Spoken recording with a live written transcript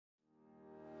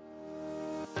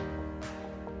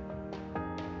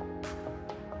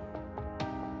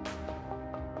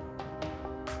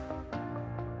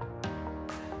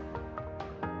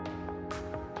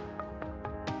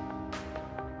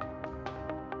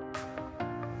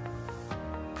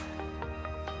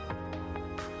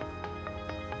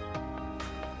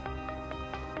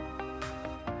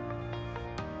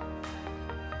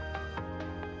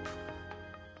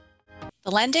The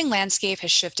lending landscape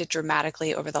has shifted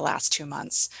dramatically over the last 2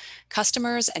 months.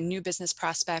 Customers and new business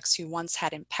prospects who once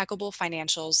had impeccable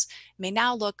financials may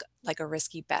now look like a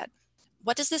risky bet.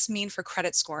 What does this mean for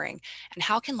credit scoring, and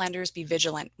how can lenders be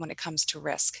vigilant when it comes to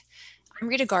risk? I'm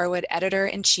Rita Garwood,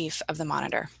 editor-in-chief of The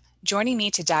Monitor. Joining me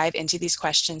to dive into these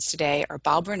questions today are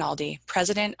Bob Rinaldi,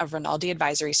 president of Rinaldi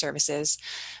Advisory Services,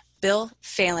 Bill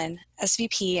Phelan,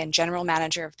 SVP and General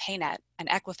Manager of PayNet, an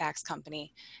Equifax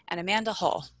company, and Amanda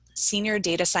Hull, Senior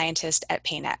Data Scientist at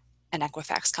PayNet, an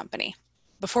Equifax company.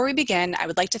 Before we begin, I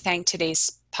would like to thank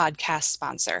today's podcast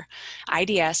sponsor,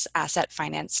 IDS Asset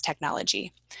Finance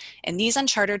Technology. In these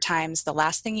uncharted times, the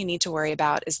last thing you need to worry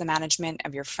about is the management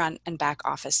of your front and back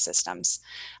office systems.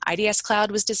 IDS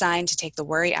Cloud was designed to take the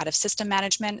worry out of system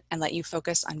management and let you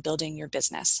focus on building your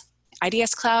business.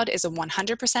 IDS Cloud is a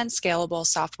 100% scalable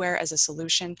software as a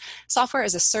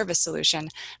service solution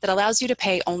that allows you to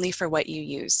pay only for what you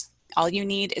use. All you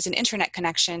need is an internet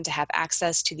connection to have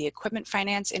access to the equipment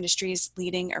finance industry's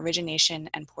leading origination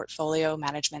and portfolio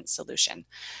management solution.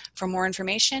 For more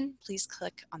information, please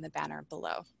click on the banner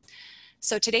below.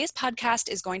 So today's podcast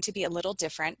is going to be a little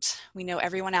different. We know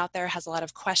everyone out there has a lot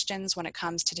of questions when it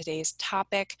comes to today's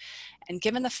topic. And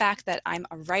given the fact that I'm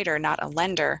a writer, not a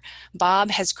lender,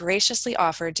 Bob has graciously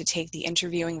offered to take the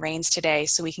interviewing reins today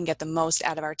so we can get the most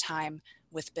out of our time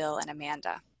with Bill and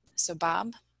Amanda. So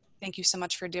Bob, thank you so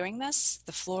much for doing this.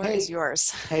 The floor is yours.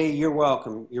 Hey, you're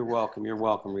welcome. You're welcome. You're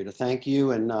welcome, Rita. Thank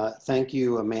you. And thank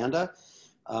you, Amanda.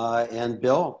 And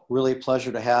Bill, really a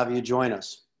pleasure to have you join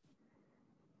us.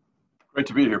 Great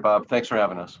to be here, Bob. Thanks for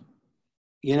having us.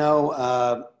 You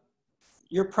know,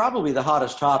 you're probably the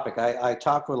hottest topic. I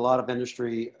talk with a lot of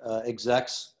industry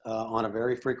execs on a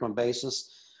very frequent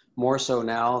basis, more so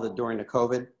now that during the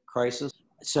COVID crisis.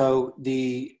 So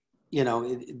this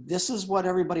is what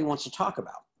everybody wants to talk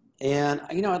about. And,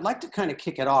 I'd like to kind of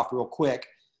kick it off real quick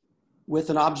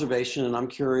with an observation, and I'm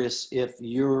curious if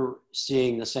you're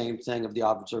seeing the same thing of the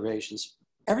observations.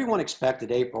 Everyone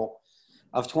expected April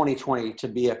of 2020 to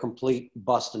be a complete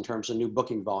bust in terms of new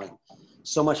booking volume.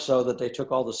 So much so that they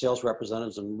took all the sales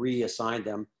representatives and reassigned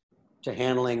them to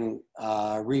handling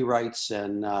rewrites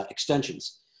and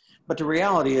extensions. But the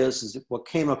reality is that what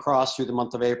came across through the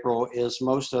month of April is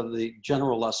most of the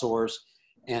general lessors,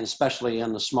 and especially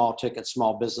in the small ticket,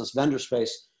 small business vendor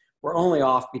space, were only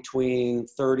off between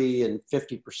 30 and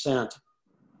 50%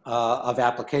 of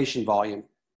application volume,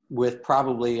 with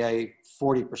probably a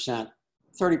 40%,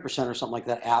 30% or something like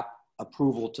that app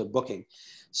approval to booking.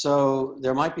 So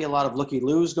there might be a lot of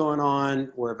looky-loos going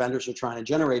on where vendors are trying to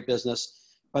generate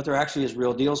business, but there actually is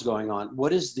real deals going on.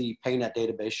 What is the PayNet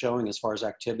database showing as far as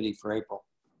activity for April?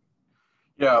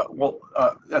 Yeah, well,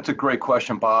 that's a great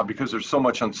question, Bob, because there's so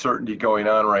much uncertainty going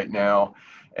on right now.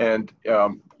 And,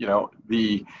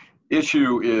 the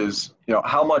issue is,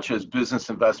 how much has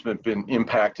business investment been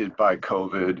impacted by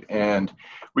COVID? And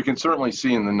we can certainly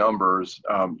see in the numbers,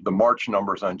 the March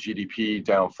numbers on GDP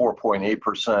down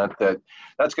 4.8%,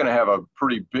 that's going to have a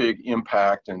pretty big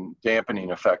impact and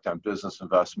dampening effect on business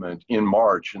investment in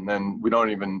March. And then we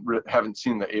haven't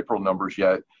seen the April numbers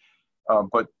yet.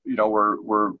 But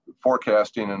we're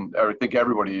forecasting, and I think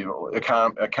everybody,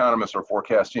 economists are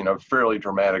forecasting a fairly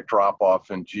dramatic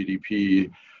drop-off in GDP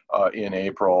in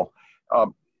April.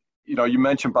 You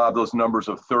mentioned, Bob, those numbers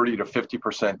of 30 to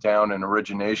 50% down in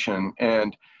origination,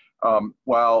 and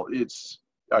while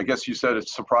I guess you said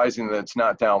it's surprising that it's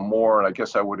not down more, and I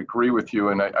guess I would agree with you.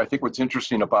 And I think what's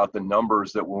interesting about the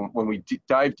numbers that when we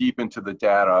dive deep into the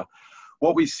data,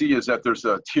 what we see is that there's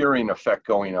a tiering effect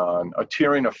going on, a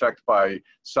tiering effect by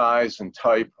size and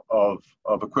type of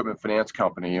equipment finance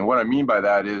company. And what I mean by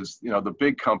that is, the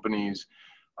big companies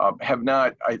have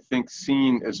not, I think,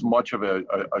 seen as much of a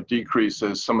decrease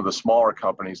as some of the smaller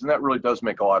companies. And that really does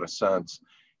make a lot of sense.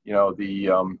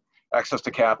 The access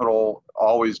to capital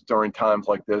always during times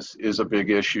like this is a big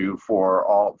issue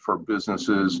for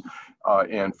businesses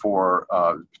and for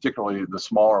particularly the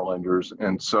smaller lenders.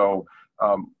 And so,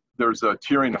 there's a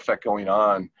tiering effect going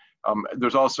on.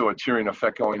 There's also a tiering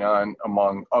effect going on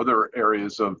among other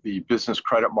areas of the business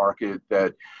credit market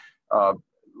that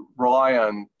rely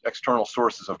on external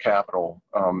sources of capital.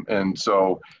 And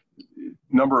so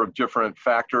number of different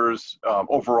factors.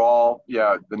 Overall,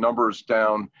 yeah, the number's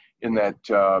down in that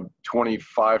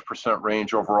 25%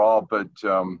 range overall, but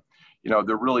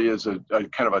there really is a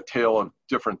kind of a tale of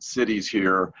different cities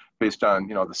here based on,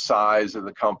 the size of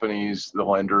the companies, the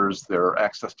lenders, their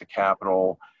access to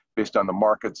capital, based on the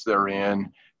markets they're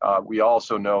in. We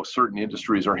also know certain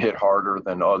industries are hit harder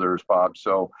than others, Bob.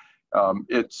 So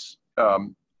it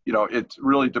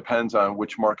really depends on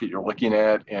which market you're looking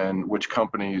at and which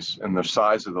companies and the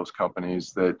size of those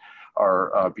companies that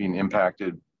are being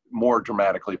impacted more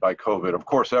dramatically by COVID. Of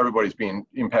course, everybody's being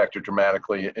impacted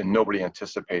dramatically and nobody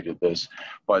anticipated this,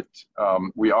 but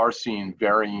we are seeing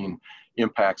varying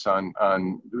impacts on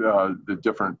the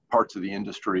different parts of the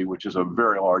industry, which is a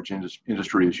very large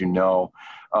industry, as you know.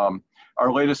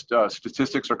 Our latest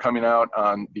statistics are coming out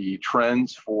on the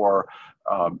trends for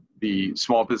the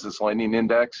Small Business Lending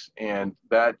Index, and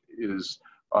that is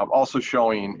also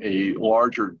showing a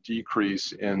larger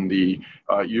decrease in the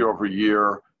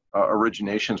year-over-year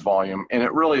originations volume, and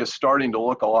it really is starting to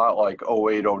look a lot like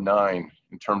 08, 09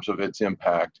 in terms of its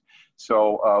impact.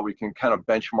 So we can kind of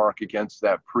benchmark against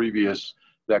that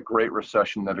Great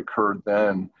Recession that occurred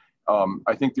then.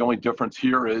 I think the only difference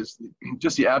here is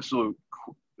just the absolute,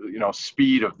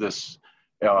 speed of this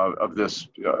kind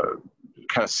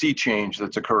of sea change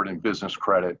that's occurred in business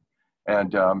credit.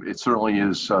 And it certainly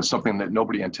is something that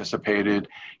nobody anticipated,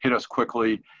 hit us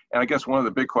quickly. And I guess one of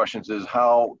the big questions is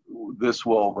how this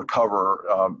will recover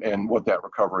and what that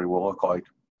recovery will look like.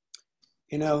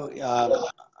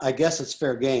 I guess it's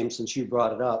fair game since you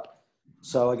brought it up.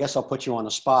 So I guess I'll put you on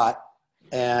the spot.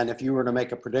 And if you were to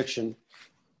make a prediction,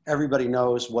 everybody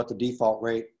knows what the default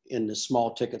rate in the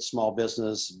small ticket, small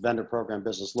business, vendor program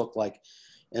business looked like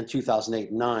in 2008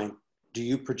 and 9. Do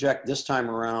you project this time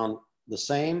around the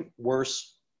same,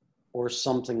 worse, or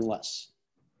something less?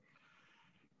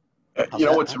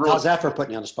 How's that for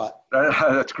putting you on the spot?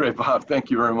 That's great, Bob.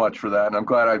 Thank you very much for that. And I'm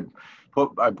glad I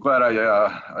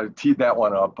teed that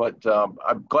one up, but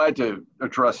I'm glad to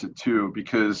address it too,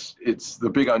 because it's the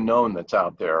big unknown that's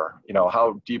out there.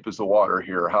 How deep is the water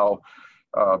here? How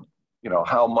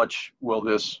much will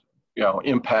this,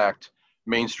 impact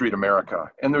Main Street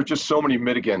America? And there's just so many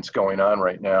mitigants going on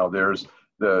right now. There's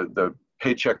the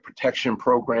Paycheck Protection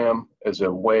Program as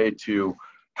a way to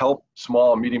help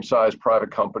small and medium-sized private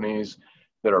companies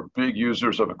that are big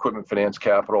users of equipment finance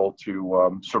capital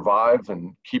to survive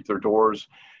and keep their doors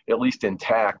at least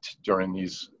intact during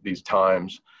these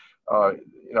times.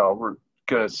 We're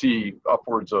going to see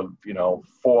upwards of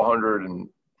 400 and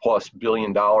plus $1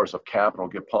 billion of capital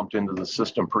get pumped into the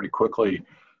system pretty quickly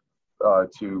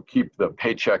to keep the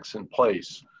paychecks in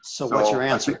place. So what's your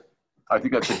answer? I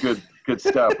think that's a good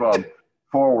step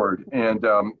forward. And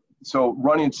so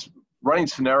running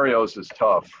scenarios is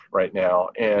tough right now.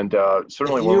 And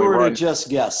certainly if you were to just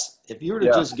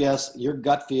guess, your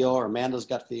gut feel or Amanda's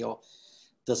gut feel,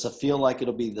 does it feel like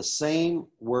it'll be the same,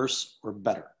 worse, or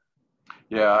better?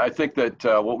 Yeah, I think that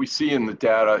what we see in the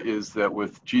data is that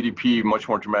with GDP much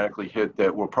more dramatically hit,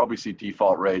 that we'll probably see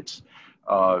default rates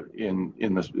in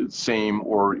the same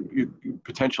or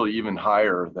potentially even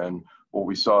higher than what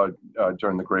we saw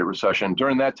during the Great Recession.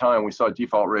 During that time, we saw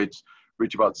default rates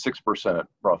reach about 6%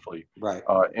 roughly. Right.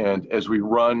 And as we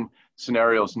run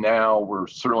scenarios now, we're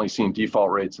certainly seeing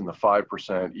default rates in the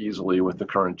 5% easily with the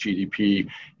current GDP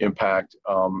impact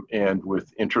and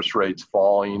with interest rates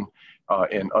falling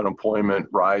and unemployment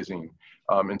rising.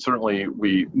 And certainly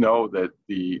we know that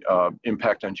the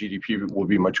impact on GDP will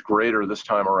be much greater this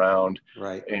time around.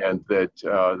 Right. And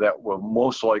that will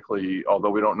most likely, although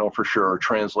we don't know for sure,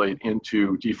 translate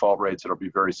into default rates that will be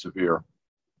very severe.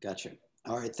 Gotcha.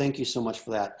 All right. Thank you so much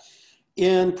for that.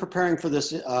 In preparing for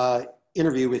this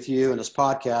interview with you and this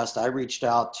podcast, I reached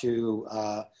out to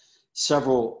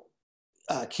several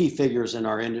key figures in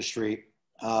our industry,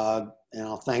 and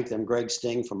I'll thank them. Greg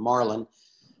Sting from Marlin,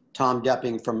 Tom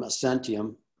Depping from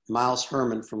Ascentium, Miles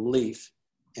Herman from Leaf,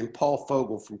 and Paul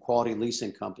Fogel from Quality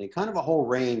Leasing Company, kind of a whole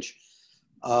range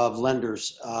of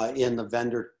lenders in the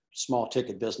vendor small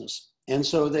ticket business. And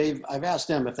so I've asked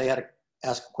them if they had to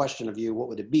ask a question of you, what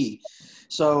would it be?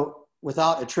 So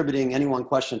without attributing any one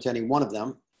question to any one of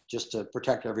them, just to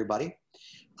protect everybody,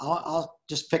 I'll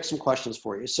just pick some questions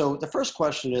for you. So the first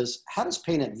question is, how does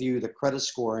PayNet view the credit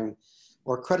scoring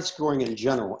or credit scoring in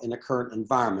general in the current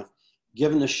environment,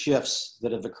 given the shifts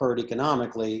that have occurred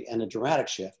economically and a dramatic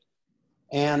shift?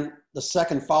 And the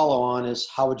second follow-on is,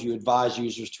 how would you advise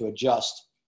users to adjust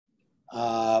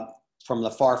from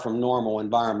the far from normal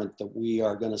environment that we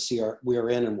are going to see, we are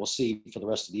in and will see for the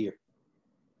rest of the year?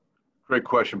 Great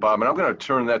question, Bob. And I'm going to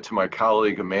turn that to my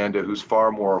colleague, Amanda, who's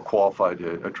far more qualified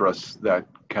to address that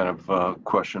kind of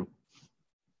question.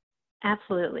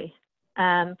 Absolutely.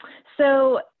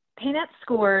 So PayNet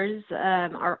scores,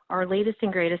 our latest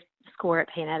and greatest score at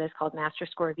PayNet is called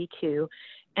MasterScore V2.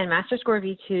 And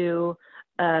MasterScore V2,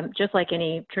 just like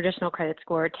any traditional credit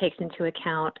score, takes into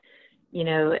account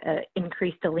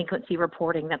increased delinquency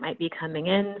reporting that might be coming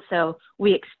in. So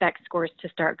we expect scores to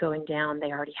start going down.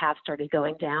 They already have started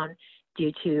going down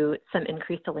due to some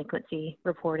increased delinquency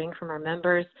reporting from our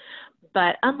members.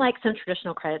 But unlike some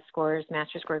traditional credit scores,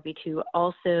 MasterScore V2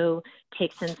 also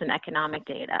takes in some economic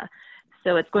data.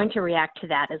 So it's going to react to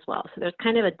that as well. So there's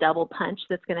kind of a double punch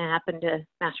that's going to happen to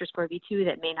MasterScore V2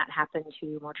 that may not happen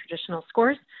to more traditional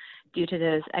scores due to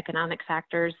those economic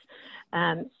factors.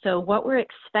 So what we're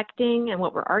expecting and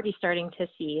what we're already starting to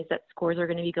see is that scores are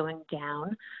going to be going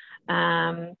down.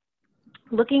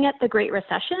 Looking at the Great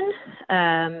Recession,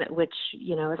 which,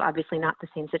 you know, is obviously not the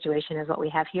same situation as what we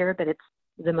have here, but it's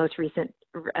the most recent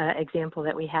example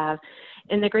that we have.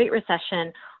 In the Great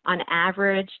Recession, on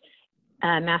average,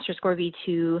 MasterScore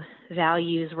V2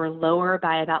 values were lower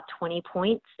by about 20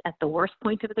 points at the worst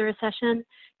point of the recession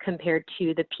compared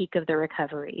to the peak of the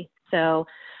recovery. So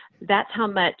that's how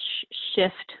much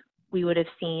shift we would have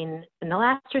seen in the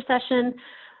last recession.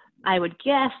 I would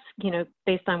guess, you know,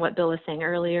 based on what Bill was saying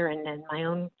earlier and my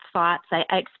own thoughts, I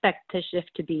expect the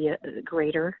shift to be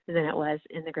greater than it was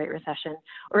in the Great Recession,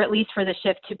 or at least for the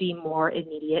shift to be more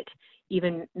immediate.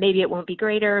 Even maybe it won't be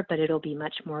greater, but it'll be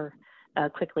much more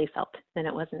quickly felt than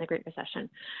it was in the Great Recession.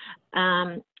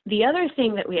 The other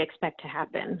thing that we expect to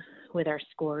happen with our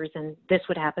scores, and this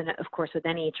would happen, of course, with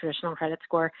any traditional credit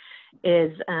score,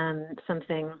 is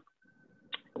something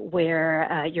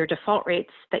where your default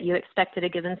rates that you expect at a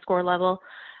given score level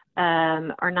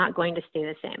are not going to stay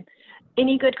the same.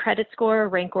 Any good credit score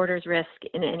rank orders risk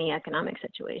in any economic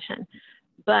situation,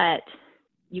 but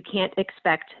you can't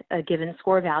expect a given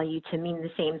score value to mean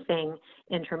the same thing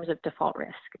in terms of default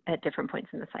risk at different points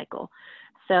in the cycle.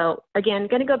 So again,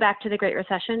 going to go back to the Great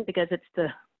Recession because it's the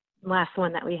last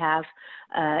one that we have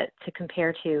to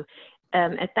compare to.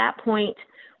 At that point,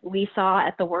 we saw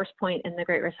at the worst point in the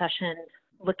Great Recession,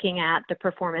 looking at the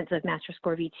performance of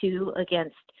MasterScore V2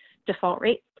 against default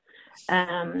rates,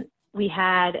 we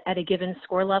had at a given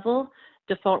score level,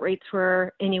 default rates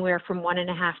were anywhere from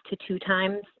 1.5 to 2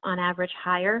 times on average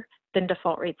higher than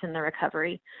default rates in the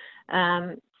recovery.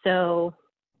 So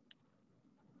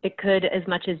it could as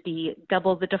much as be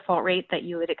double the default rate that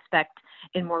you would expect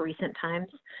in more recent times.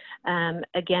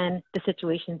 Again, the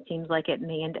situation seems like it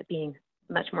may end up being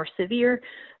much more severe,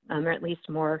 or at least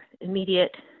more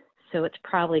immediate. So it's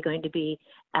probably going to be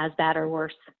as bad or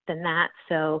worse than that.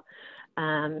 So,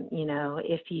 you know,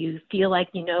 if you feel like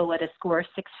you know what a score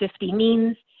 650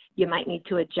 means, you might need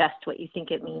to adjust what you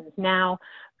think it means now.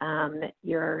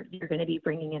 You're going to be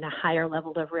bringing in a higher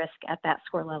level of risk at that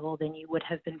score level than you would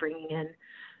have been bringing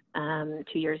in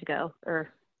 2 years ago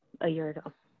or a year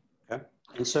ago. Okay.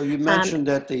 And so you mentioned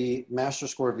that the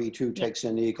MasterScore V2 takes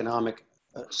in the economic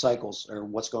cycles or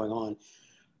what's going on.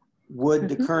 Would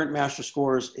the current master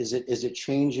scores, is it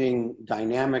changing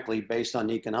dynamically based on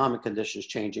the economic conditions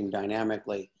changing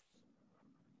dynamically?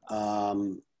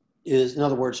 In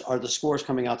other words, are the scores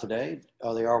coming out today?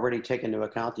 Are they already taking into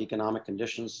account the economic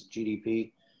conditions,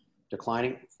 GDP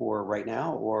declining for right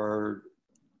now, or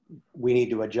we need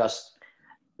to adjust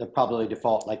the probability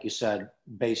default, like you said,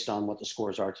 based on what the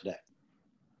scores are today?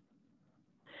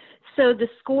 So the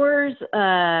scores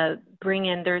bring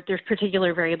in, there's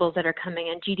particular variables that are coming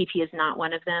in. GDP is not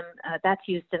one of them. That's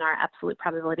used in our absolute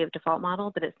probability of default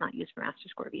model, but it's not used for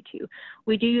MasterScore V2.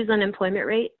 We do use unemployment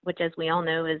rate, which as we all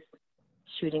know is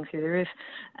shooting through the roof.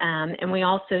 And we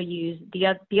also use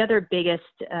the other biggest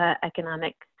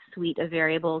economic suite of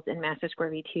variables in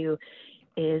MasterScore V2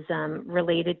 is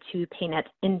related to PayNet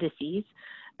indices.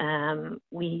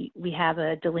 We have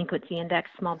a delinquency index,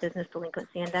 small business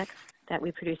delinquency index that we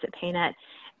produce at PayNet,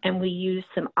 and we use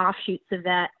some offshoots of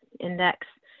that index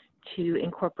to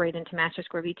incorporate into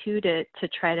MasterScore V2 to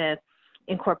try to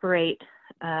incorporate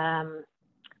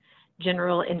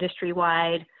general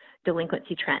industry-wide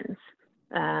delinquency trends.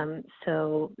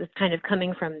 So it's kind of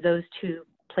coming from those two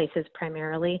places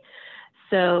primarily.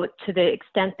 So to the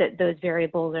extent that those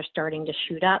variables are starting to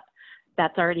shoot up,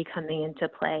 that's already coming into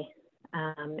play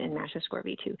in MasterScore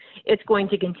V2. It's going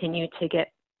to continue to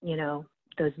get, you know,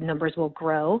 those numbers will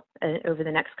grow over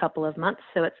the next couple of months.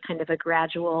 So it's kind of a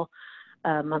gradual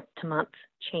month-to-month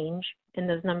change in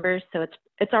those numbers. So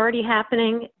it's already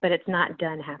happening, but it's not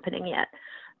done happening yet,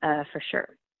 for sure.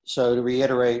 So to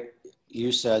reiterate,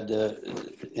 you said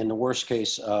in the worst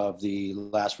case of the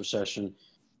last recession,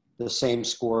 the same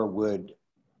score would,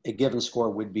 a given score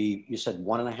would be, you said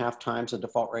 1.5 times the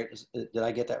default rate. Did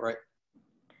I get that right?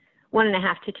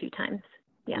 1.5 to 2 times.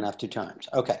 Yeah. 1.5 to 2 times.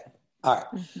 Okay. All right.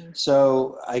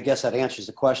 So I guess that answers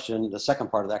the question, the second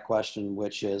part of that question,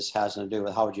 which has to do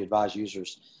with how would you advise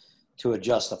users to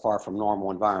adjust the far from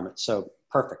normal environment. So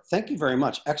perfect. Thank you very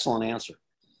much. Excellent answer.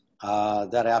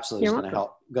 That absolutely is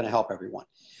going to help everyone.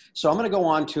 So I'm going to go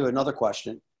on to another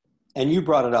question, and you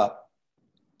brought it up.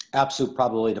 absolute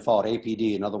probability default,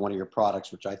 APD, another one of your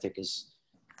products, which I think is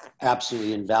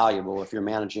absolutely invaluable if you're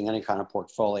managing any kind of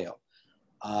portfolio.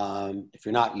 If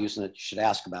you're not using it, you should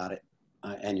ask about it.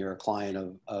 And you're a client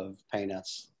of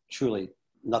PayNet's, truly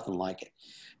nothing like it.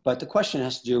 But the question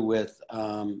has to do with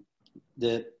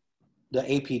the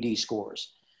APD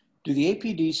scores. Do the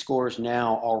APD scores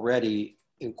now already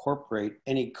incorporate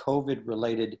any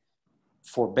COVID-related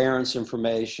forbearance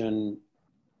information,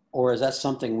 or is that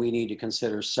something we need to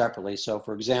consider separately? So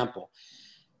for example,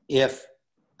 if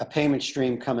a payment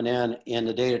stream coming in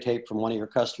the data tape from one of your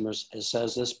customers, it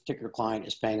says this particular client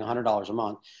is paying $100 a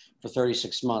month for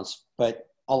 36 months, but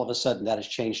all of a sudden that has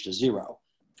changed to zero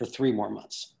for 3 more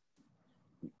months.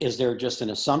 Is there just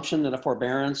an assumption that a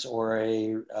forbearance or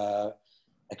a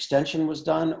extension was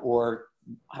done, or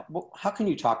how can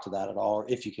you talk to that at all, or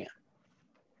if you can?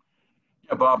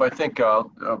 Yeah, Bob, I think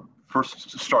first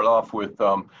to start off with,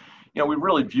 we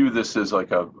really view this as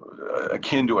like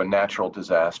akin to a natural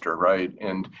disaster, right?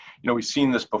 And, we've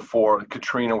seen this before.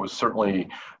 Katrina was certainly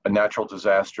a natural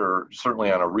disaster,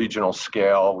 certainly on a regional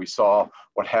scale. We saw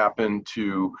what happened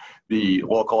to the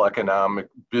local economic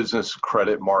business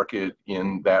credit market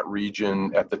in that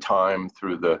region at the time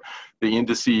through the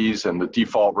indices and the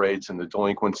default rates and the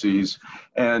delinquencies.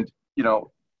 And,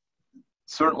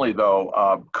 certainly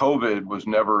though, COVID was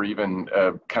never even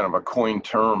kind of a coined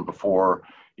term before,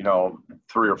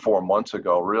 3 or 4 months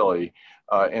ago, really.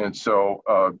 And so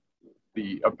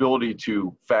the ability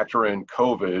to factor in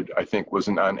COVID, I think,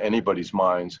 wasn't on anybody's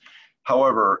minds.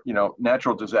 However,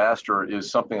 natural disaster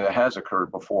is something that has occurred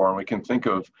before, and we can think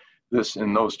of this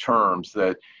in those terms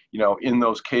that, in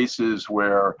those cases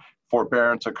where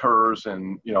forbearance occurs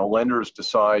and, lenders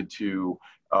decide to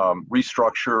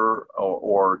restructure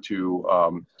or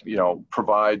to,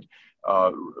 provide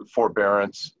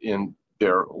forbearance in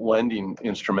their lending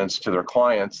instruments to their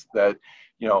clients, that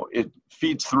it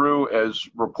feeds through as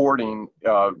reporting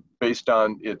based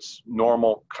on its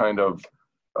normal kind of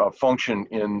function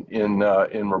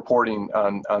in reporting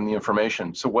on the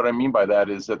information. So what I mean by that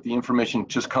is that the information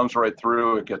just comes right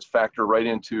through. It gets factored right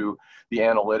into the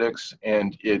analytics,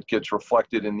 and it gets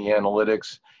reflected in the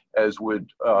analytics as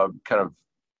would kind of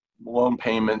loan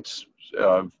payments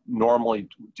normally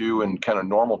do in kind of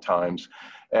normal times.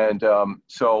 And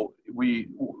so we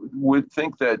would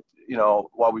think that,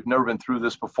 while we've never been through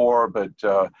this before, but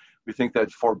we think that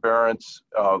forbearance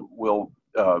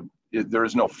there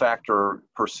is no factor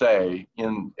per se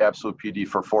in absolute PD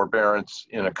for forbearance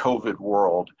in a COVID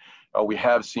world. We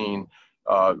have seen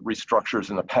restructures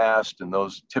in the past, and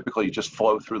those typically just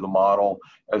flow through the model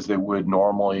as they would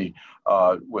normally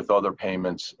with other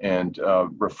payments, and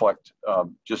reflect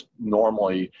just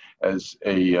normally as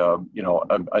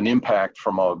an impact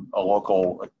from a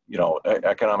local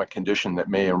economic condition that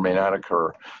may or may not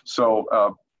occur.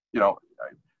 So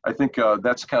I think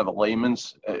that's kind of the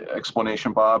layman's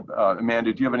explanation, Bob.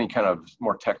 Amanda, do you have any kind of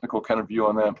more technical kind of view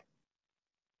on that?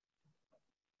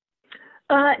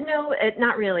 No,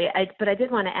 not really. But I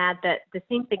did want to add that the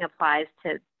same thing applies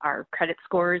to our credit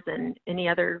scores and any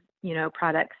other,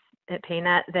 products at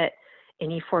PayNet, that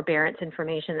any forbearance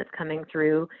information that's coming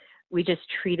through, we just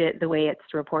treat it the way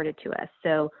it's reported to us.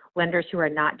 So lenders who are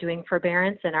not doing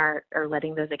forbearance and are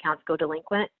letting those accounts go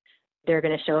delinquent, they're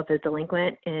going to show up as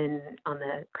delinquent on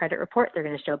the credit report. They're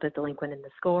going to show up as delinquent in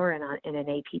the score and in an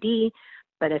APD.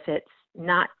 But if it's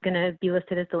not going to be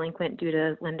listed as delinquent due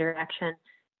to lender action,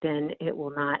 then it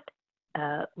will not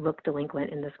look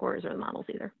delinquent in the scores or the models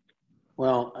either.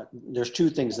 Well, there's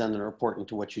 2 things then that are important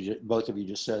to what both of you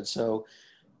just said. So,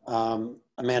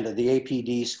 Amanda, the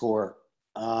APD score,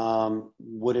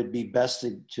 would it be best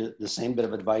to the same bit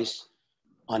of advice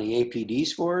on the APD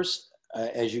scores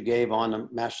as you gave on the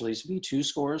Master Lease V2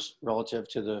 scores relative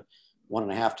to the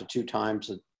 1.5 to 2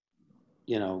 times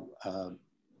the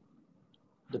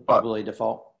probability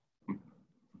default?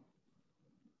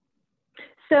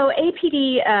 So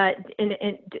APD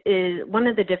is one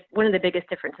of the biggest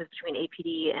differences between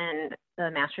APD and the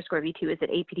Master Score V2 is that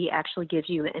APD actually gives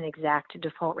you an exact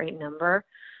default rate number,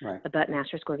 right, but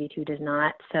Master Score V2 does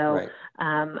not. So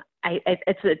right.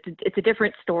 It's a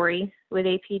different story with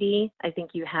APD. I think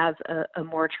you have a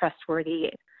more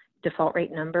trustworthy default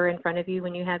rate number in front of you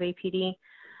when you have APD.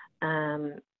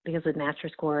 Because with Master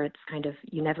Score, it's kind of,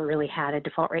 you never really had a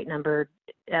default rate number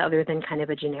other than kind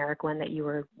of a generic one that you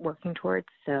were working towards.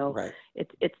 So right,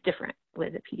 it's different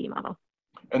with the PD model.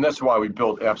 And that's why we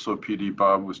built Absolute PD,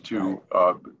 Bob, was to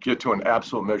get to an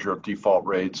absolute measure of default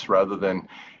rates rather than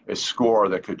a score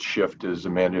that could shift, as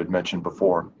Amanda had mentioned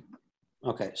before.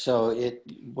 Okay, so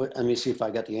let me see if I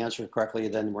got the answer correctly.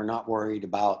 Then we're not worried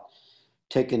about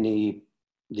taking the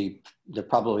the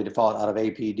probability default out of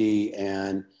APD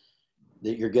and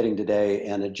that you're getting today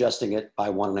and adjusting it by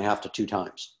 1.5 to 2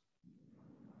 times.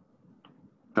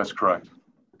 That's correct.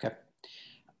 Okay.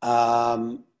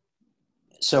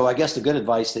 So I guess the good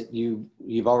advice that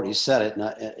you've already said it,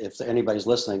 and if anybody's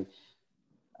listening,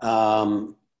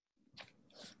 I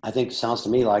think it sounds to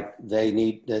me like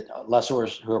that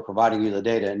lessors who are providing you the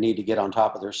data need to get on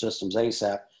top of their systems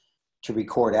ASAP to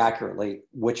record accurately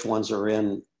which ones are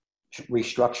in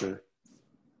restructure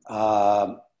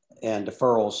and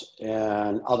deferrals,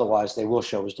 and otherwise they will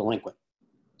show as delinquent.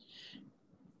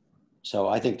 So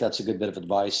I think that's a good bit of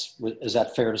advice. Is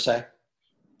that fair to say?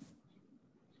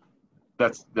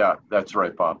 That's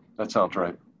right, Bob. That sounds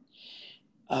right.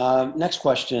 Next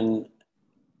question.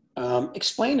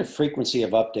 Explain the frequency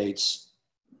of updates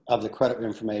of the credit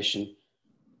information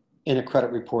in a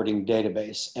credit reporting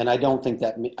database. And I don't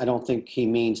think he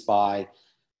means by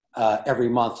every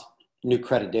month new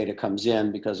credit data comes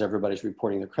in because everybody's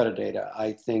reporting their credit data.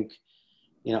 I think,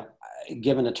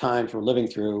 given the times we're living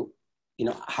through,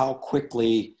 how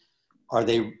quickly are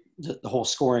the whole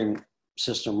scoring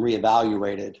system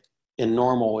reevaluated? In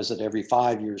normal, is it every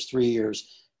 5 years, 3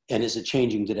 years, and is it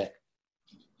changing today?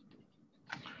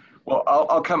 Well,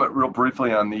 I'll comment real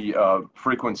briefly on the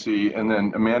frequency, and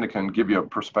then Amanda can give you a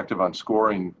perspective on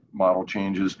scoring model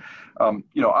changes.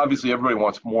 Obviously everybody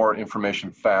wants more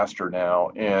information faster now,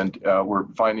 and we're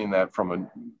finding that from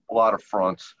a lot of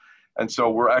fronts. And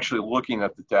so we're actually looking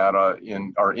at the data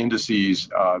in our indices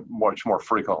much more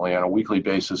frequently on a weekly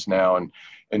basis now,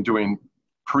 and doing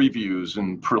previews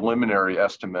and preliminary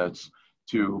estimates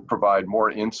to provide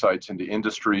more insights into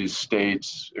industries,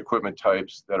 states, equipment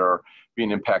types that are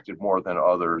being impacted more than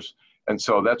others. And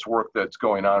so that's work that's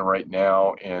going on right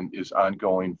now and is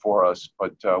ongoing for us,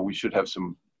 but we should have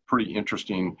some pretty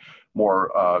interesting,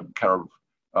 more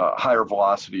higher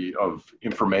velocity of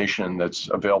information that's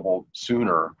available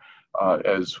sooner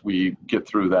as we get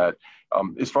through that.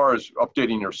 As far as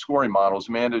updating your scoring models,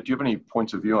 Amanda, do you have any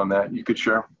points of view on that you could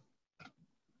share?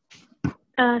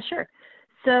 Sure.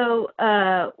 So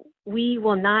we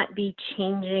will not be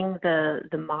changing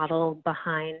the model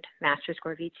behind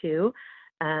MasterScore V2.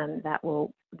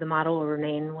 The model will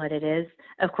remain what it is.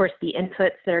 Of course, the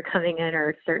inputs that are coming in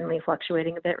are certainly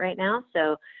fluctuating a bit right now.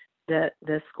 So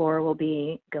the score will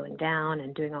be going down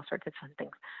and doing all sorts of fun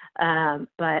things.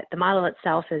 But the model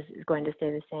itself is going to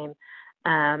stay the same.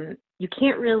 You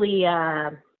can't really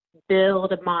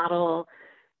build a model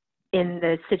in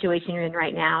the situation you're in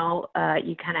right now.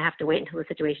 You kind of have to wait until the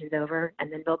situation's over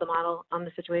and then build the model on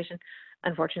the situation.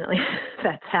 Unfortunately,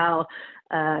 that's how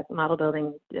model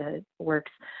building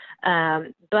works.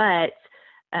 But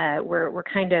we're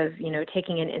kind of,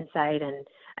 taking an insight, and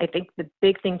I think the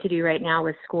big thing to do right now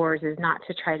with scores is not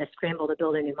to try to scramble to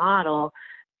build a new model,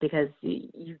 because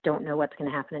you don't know what's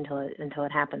going to happen until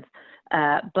it happens.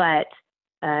 But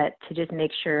to just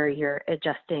make sure you're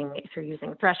adjusting, if you're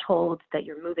using thresholds, that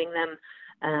you're moving them,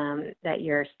 that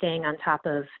you're staying on top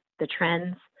of the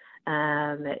trends.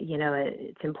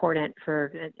 It's important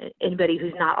for anybody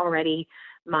who's not already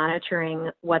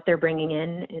monitoring what they're bringing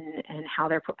in and how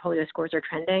their portfolio scores are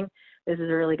trending. This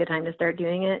is a really good time to start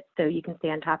doing it, so you can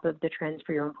stay on top of the trends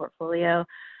for your own portfolio.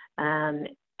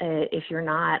 If you're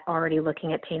not already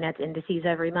looking at PayNet's indices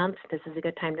every month, this is a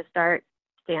good time to start.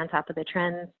 Stay on top of the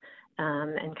trends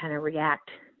and kind of react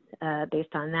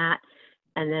based on that.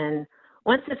 And then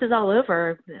once this is all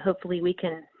over, hopefully we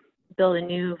can build a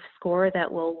new score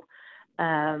that will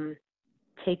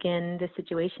take in the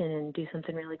situation and do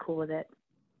something really cool with it.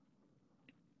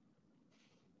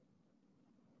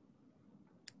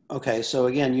 Okay, so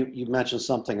again, you mentioned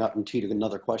something up and teed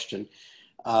another question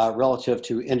relative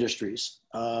to industries.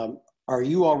 Are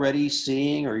you already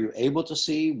seeing, are you able to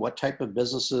see what type of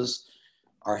businesses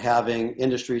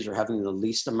industries are having the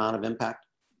least amount of impact,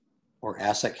 or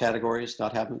asset categories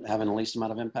not having the least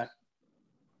amount of impact?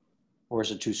 Or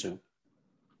is it too soon?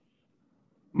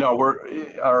 No,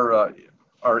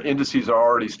 our indices are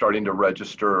already starting to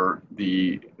register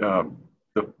the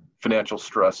financial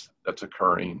stress that's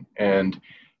occurring, and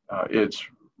it's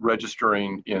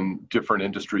registering in different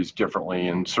industries differently.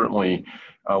 And certainly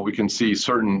we can see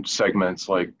certain segments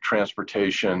like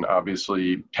transportation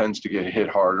obviously tends to get hit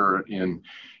harder in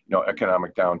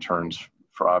economic downturns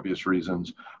for obvious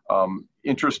reasons.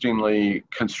 Interestingly,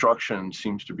 construction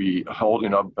seems to be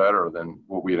holding up better than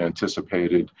what we had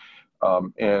anticipated.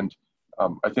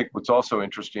 I think what's also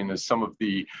interesting is some of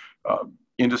the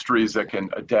industries that can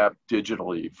adapt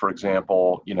digitally. For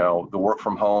example, the work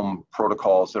from home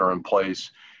protocols that are in place.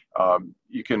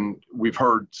 We've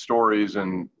heard stories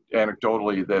and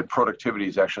anecdotally that productivity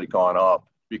has actually gone up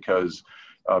because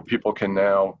people can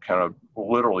now kind of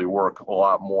literally work a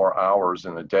lot more hours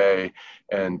in a day,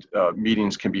 and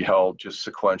meetings can be held just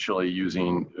sequentially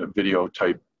using video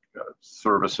type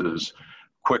services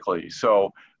quickly.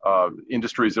 So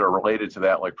industries that are related to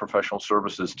that, like professional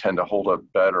services, tend to hold up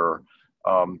better.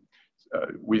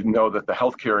 We know that the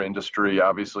healthcare industry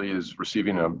obviously is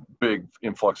receiving a big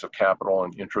influx of capital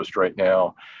and interest right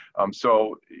now.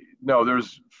 So no,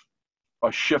 there's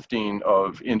a shifting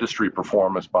of industry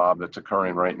performance, Bob, that's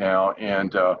occurring right now.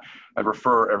 And I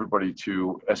refer everybody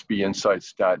to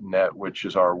sbinsights.net, which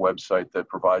is our website that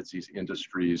provides these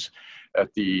industries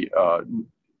at the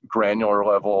granular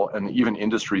level and even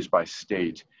industries by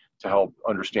state to help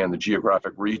understand the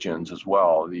geographic regions as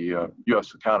well. The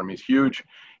U.S. economy is huge,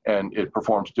 and it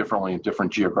performs differently in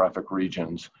different geographic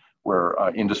regions where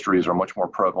industries are much more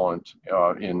prevalent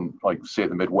in, like, say,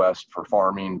 the Midwest for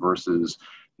farming versus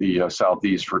the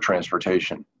Southeast for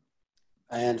transportation.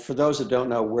 And for those that don't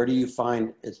know, where do you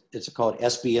find it's called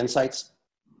SB Insights?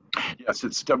 Yes,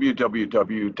 it's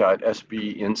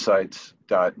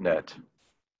www.sbinsights.net.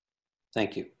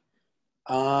 Thank you.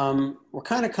 We're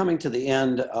kind of coming to the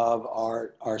end of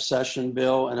our session,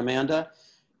 Bill and Amanda.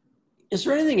 Is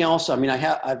there anything else? I mean,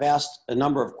 I've asked a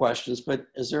number of questions, but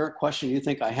is there a question you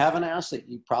think I haven't asked that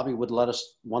you probably would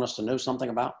want us to know something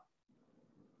about,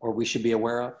 or we should be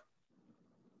aware of?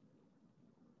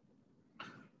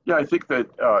 Yeah, I think that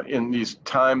in these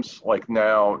times like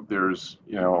now, there's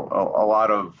a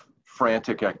lot of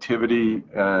frantic activity,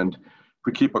 and if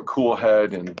we keep a cool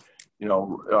head and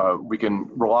we can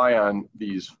rely on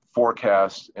these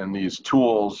forecasts and these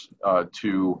tools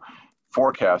to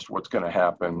forecast what's going to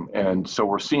happen. And so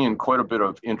we're seeing quite a bit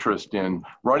of interest in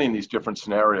running these different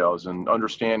scenarios and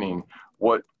understanding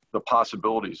what the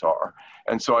possibilities are.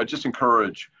 And so I just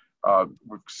encourage,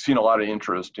 we've seen a lot of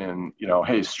interest in,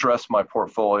 hey, stress my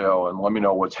portfolio and let me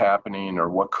know what's happening or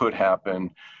what could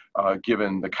happen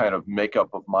given the kind of makeup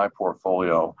of my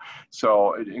portfolio.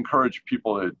 So I encourage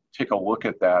people to take a look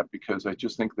at that, because I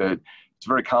just think that it's a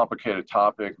very complicated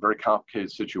topic, very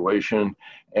complicated situation,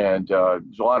 and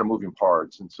there's a lot of moving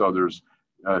parts. And so there's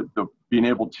being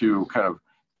able to kind of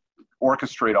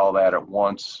orchestrate all that at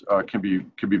once can be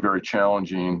very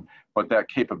challenging, but that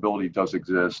capability does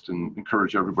exist, and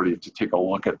encourage everybody to take a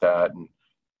look at that and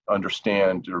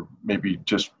understand, or maybe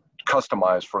just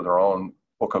customize for their own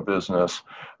book of business.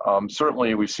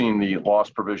 Certainly, we've seen the loss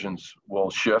provisions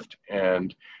will shift,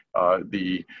 and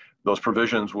those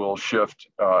provisions will shift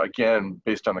again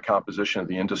based on the composition of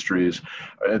the industries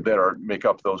that make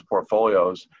up those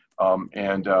portfolios,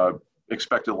 and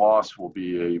expected loss will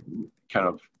be a kind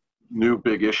of new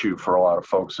big issue for a lot of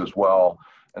folks as well.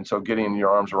 And so, getting your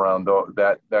arms around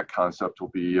that concept will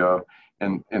be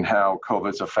and how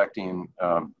COVID's affecting,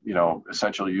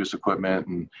 essential use equipment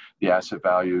and the asset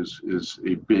values is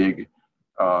a big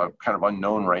kind of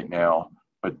unknown right now,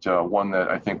 but one that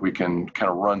I think we can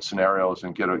kind of run scenarios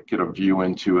and get a view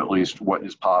into at least what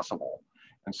is possible.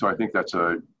 And so I think that's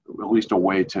at least a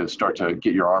way to start to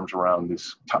get your arms around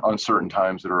these uncertain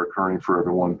times that are occurring for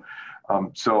everyone.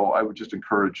 So I would just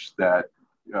encourage that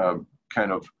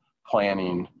kind of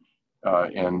planning,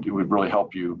 and it would really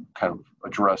help you kind of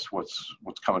address what's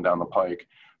coming down the pike.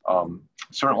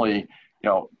 Certainly,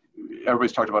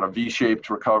 everybody's talked about a V-shaped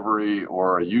recovery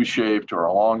or a U-shaped or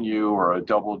a long U or a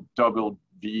double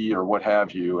V or what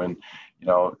have you. And,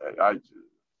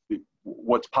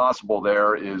 what's possible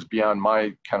there is beyond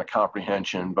my kind of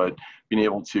comprehension, but being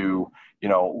able to,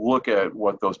 look at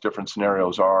what those different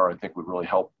scenarios are, I think would really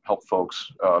help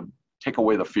folks take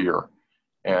away the fear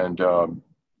and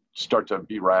start to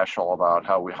be rational about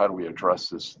how do we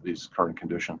address these current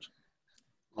conditions.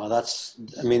 Well, that's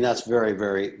very,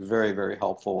 very, very, very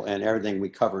helpful. And everything we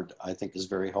covered, I think, is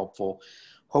very helpful.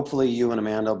 Hopefully you and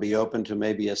Amanda will be open to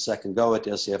maybe a second go at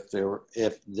this if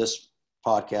this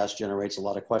podcast generates a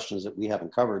lot of questions that we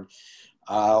haven't covered,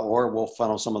 or we'll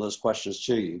funnel some of those questions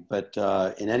to you. But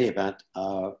in any event,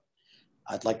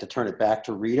 I'd like to turn it back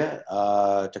to Rita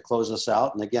to close us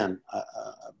out. And again,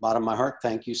 bottom of my heart,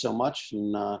 thank you so much.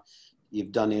 And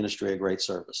you've done the industry a great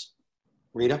service.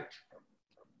 Rita?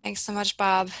 Thanks so much,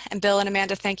 Bob. And Bill and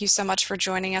Amanda, thank you so much for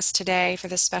joining us today for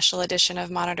this special edition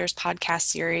of Monitor's podcast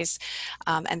series.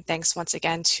 And thanks once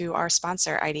again to our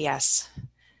sponsor, IDS.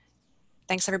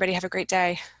 Thanks, everybody. Have a great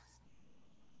day.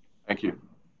 Thank you.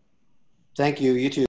 Thank you. You too.